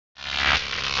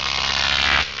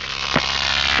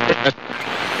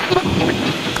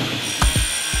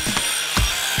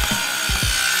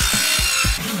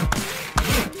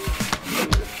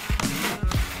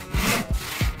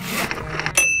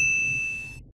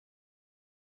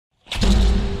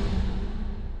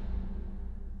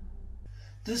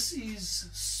This is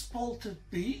Spalted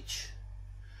Beech,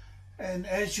 and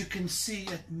as you can see,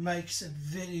 it makes a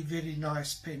very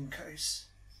nice pen case.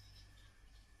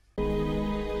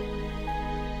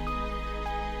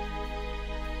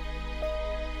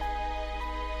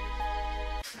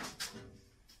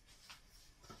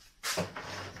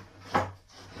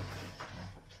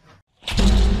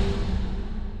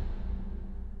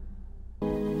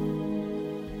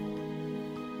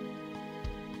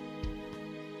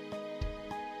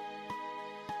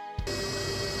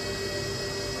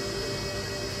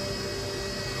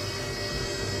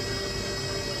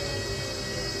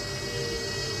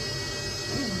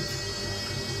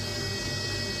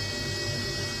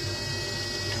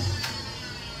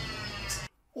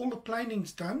 All the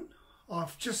planing's done.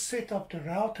 I've just set up the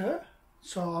router,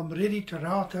 so I'm ready to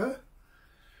router.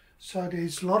 So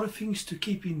there's a lot of things to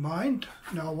keep in mind.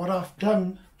 Now what I've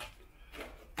done,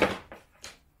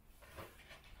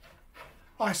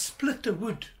 I split the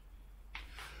wood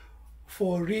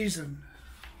for a reason.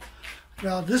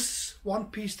 Now this one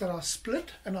piece that I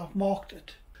split, and I've marked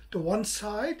it. The one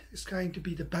side is going to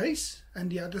be the base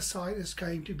and the other side is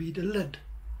going to be the lid.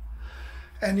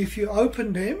 And if you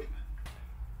open them,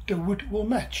 the wood will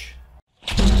match.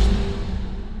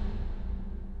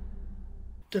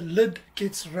 The lid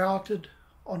gets routed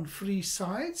on 3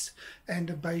 sides and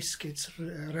the base gets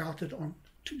routed on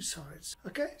 2 sides.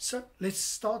 Okay, so let's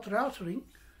start routering.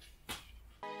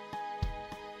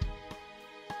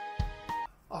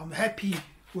 I'm happy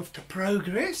with the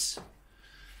progress,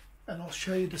 and I'll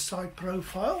show you the side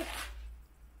profile.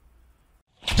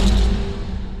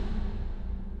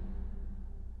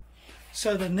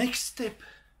 So the next step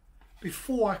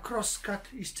before I cross cut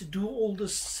is to do all the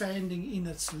sanding in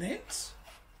its lengths.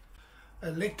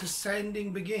 Let the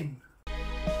sanding begin.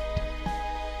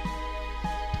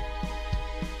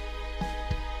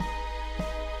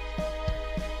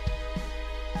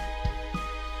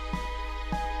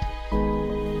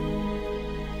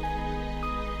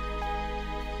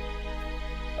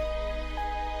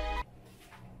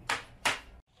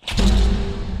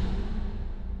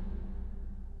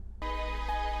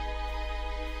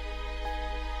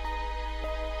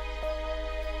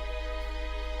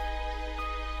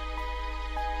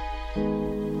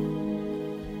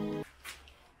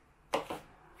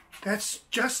 That's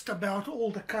just about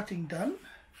all the cutting done.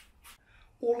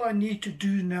 All I need to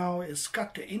do now is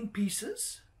cut the end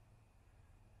pieces,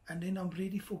 and then I'm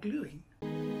ready for gluing.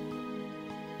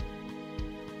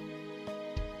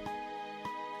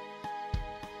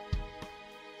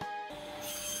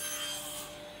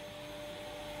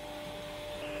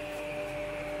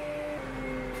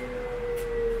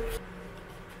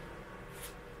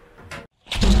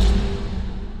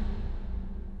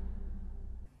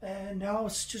 And now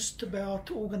it's just about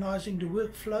organizing the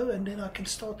workflow, and then I can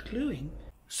start gluing.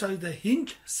 So the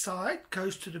hinge side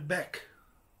goes to the back,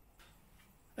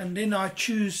 and then I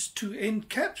choose 2 end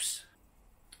caps,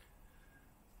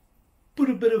 put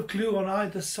a bit of glue on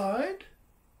either side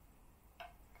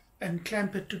and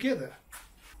clamp it together.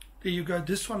 There you go,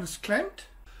 this one is clamped.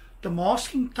 The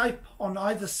masking tape on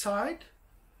either side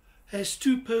has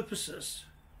 2 purposes.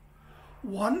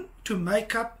 One, to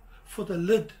make up for the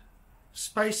lid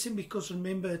spacing, because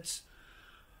remember it's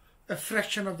a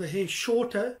fraction of the hair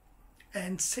shorter,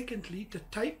 and secondly the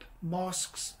tape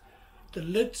masks the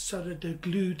lid so that the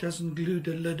glue doesn't glue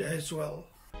the lid as well.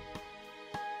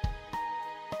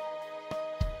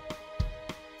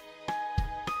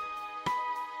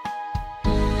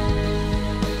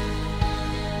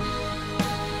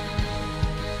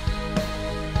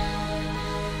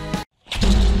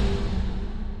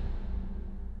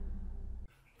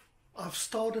 I've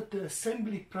started the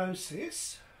assembly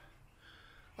process.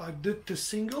 I did the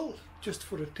single just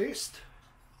for a test,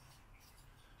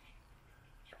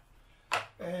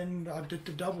 and I did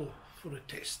the double for a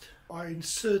test. I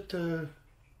insert the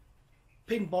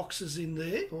pen boxes in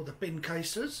there, or the pen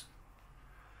cases,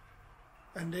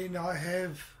 and then I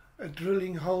have a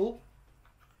drilling hole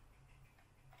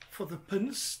for the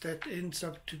pins that ends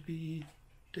up to be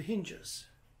the hinges.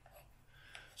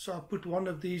 So I put one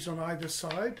of these on either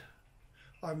side.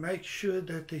 I make sure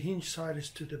that the hinge side is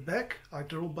to the back. I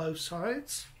drill both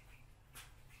sides.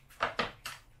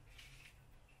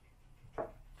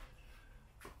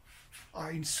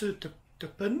 I insert the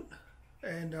pin,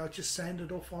 and I just sand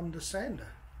it off on the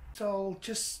sander. So I'll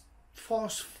just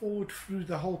fast forward through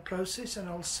the whole process, and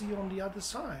I'll see you on the other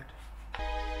side.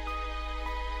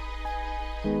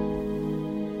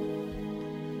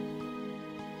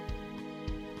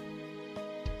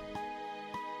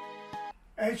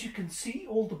 As you can see,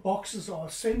 all the boxes are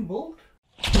assembled,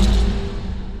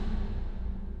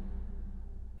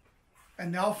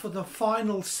 And now for the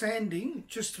final sanding,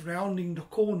 just rounding the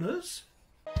corners.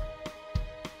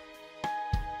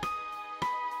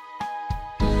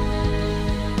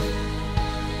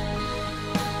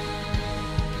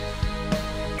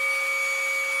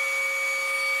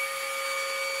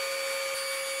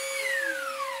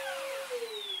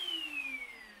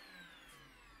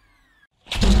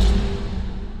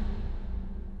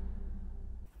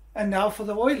 And now for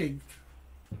the oiling.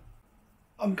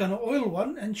 I'm going to oil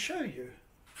one and show you.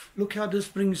 Look how this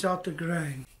brings out the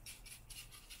grain.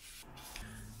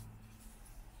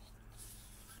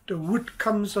 The wood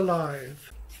comes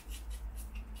alive.